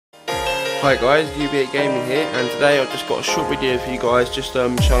Hi guys, UB8 Gaming here, and today I've just got a short video for you guys, just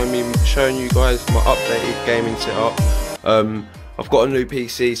showing you guys my updated gaming setup. I've got a new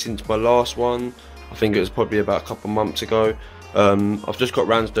PC since my last one. I think it was probably about a couple months ago. I've just got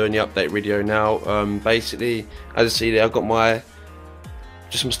round to doing the update video now. Basically, as you see there, I've got my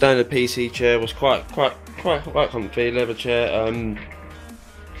standard PC chair. Was quite comfy, leather chair.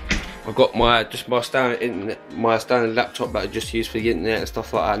 I've got my standard laptop that I just use for the internet and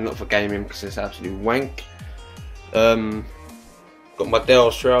stuff like that, not for gaming because it's absolutely wank. Got my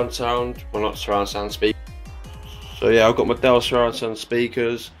Dell surround sound, well not surround sound speakers. So yeah, I've got my Dell surround sound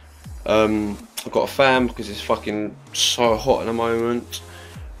speakers. I've got a fan because it's fucking so hot at the moment.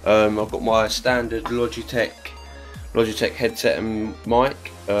 I've got my standard Logitech headset and mic.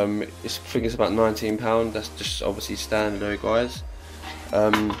 I think it's about £19. That's just obviously standard though, guys.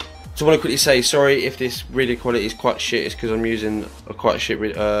 So I want to quickly say sorry if this video quality is quite shit. It's because I'm using a quite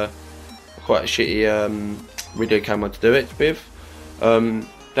shitty video camera to do it with.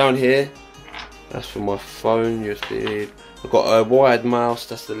 Down here, that's for my phone USB. I've got a wired mouse.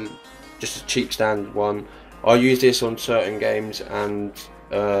 That's just a cheap standard one. I use this on certain games, and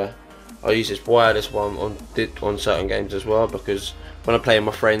I use this wireless one on certain games as well, because when I play with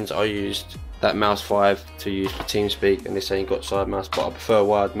my friends I used that mouse 5 to use for TeamSpeak, and this ain't got side mouse, but I prefer a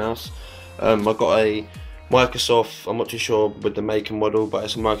wired mouse. I've got a Microsoft, I'm not too sure with the make and model, but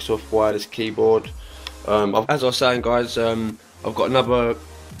it's a Microsoft wireless keyboard. As I was saying guys, I've got another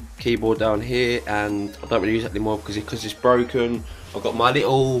keyboard down here, and I don't really use it anymore because it's broken. I've got my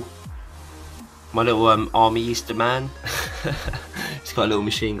little Army Easter man. It's got a little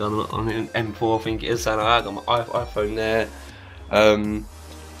machine gun on an M4, I think it is, and I got my iPhone there. And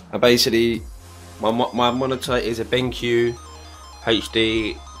basically my monitor is a BenQ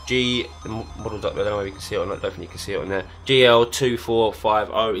HD G, the model's up there, I don't know if you can see it or not, I don't think you can see it on there,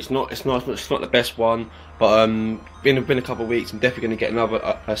 GL2450. It's not the best one, but been a couple of weeks. I'm definitely going to get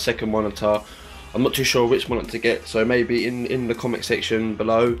a second monitor. I'm not too sure which monitor to get, so maybe in the comment section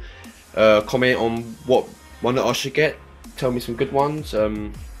below, comment on what monitor I should get. Tell me some good ones,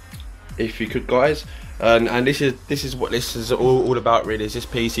 if you could, guys. And this is what this is all about really, is this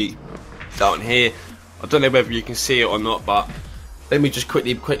PC down here. I don't know whether you can see it or not, but let me just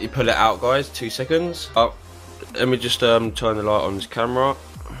quickly pull it out, guys. 2 seconds. Oh, let me just turn the light on this camera.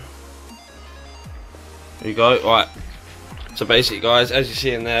 There you go. Right, so basically guys, as you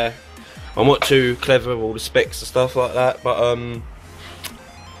see in there, I'm not too clever with all the specs and stuff like that, but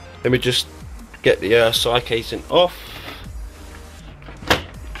let me just get the side casing off.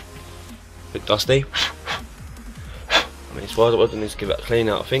 Bit dusty. I mean, it's wise, I need to give that a clean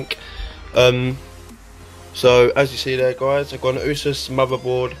out, I think. So as you see there guys, I've got an Asus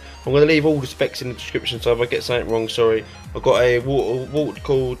motherboard. I'm going to leave all the specs in the description, so if I get something wrong, sorry. I've got a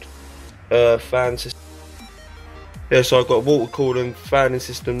water-cooled fan system. Yeah, so I've got a water-cooled fanning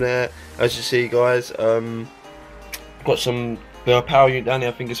system there, as you see guys. Got some power unit down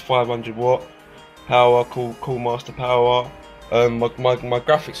here, I think it's 500 watt power, cool master power. My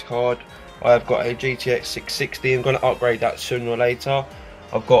graphics card, I've got a GTX 660. I'm going to upgrade that sooner or later.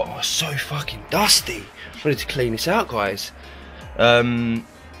 I've got, oh, it's so fucking dusty. I need to clean this out, guys. I've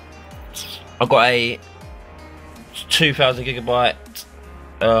got a 2000 gigabyte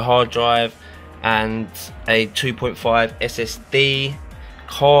hard drive and a 2.5 SSD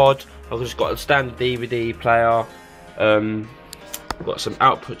card. I've just got a standard DVD player. I've got some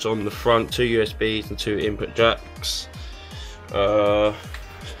outputs on the front, 2 USBs and 2 input jacks. So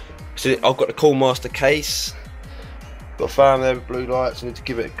I've got the Cool Master case. Got a fan there with blue lights. I need to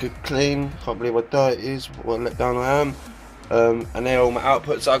give it a good clean. Can't believe how dirty it is, what a letdown I am. And there are all my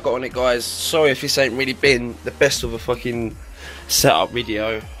outputs I've got on it, guys. Sorry if this ain't really been the best of a fucking setup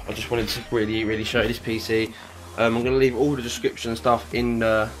video. I just wanted to really show you this PC. I'm going to leave all the description stuff in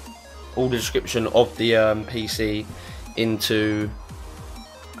all the description of the PC into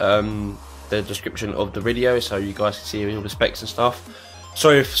the description of the video, so you guys can see all the specs and stuff.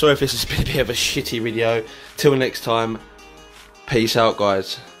 Sorry if this has been a bit of a shitty video. Till next time, peace out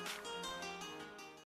guys.